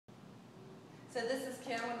So this is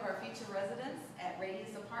Kim, one of our featured residents at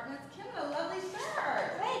Radius Apartments. Kim, a lovely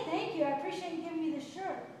shirt. Hey, thank you. I appreciate you giving me this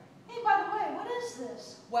shirt. Hey, by the way, what is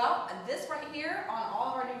this? Well, this right here on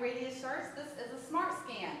all of our new Radius shirts, this is a smart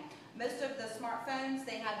scan. Most of the smartphones,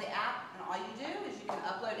 they have the app, and all you do is you can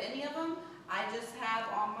upload any of them. I just have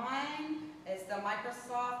on mine, it's the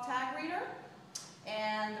Microsoft Tag Reader.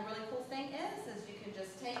 And the really cool thing is you can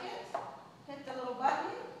just take it, hit the little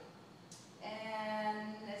button,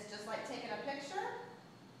 and it's just like taking a picture.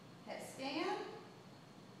 Hit scan.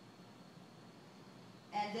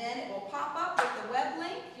 And then it will pop up with the web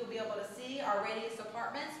link. You'll be able to see our Radius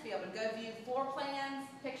Apartments, be able to go view floor plans,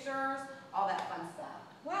 pictures, all that fun stuff.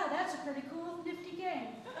 Wow, that's a pretty cool, nifty game.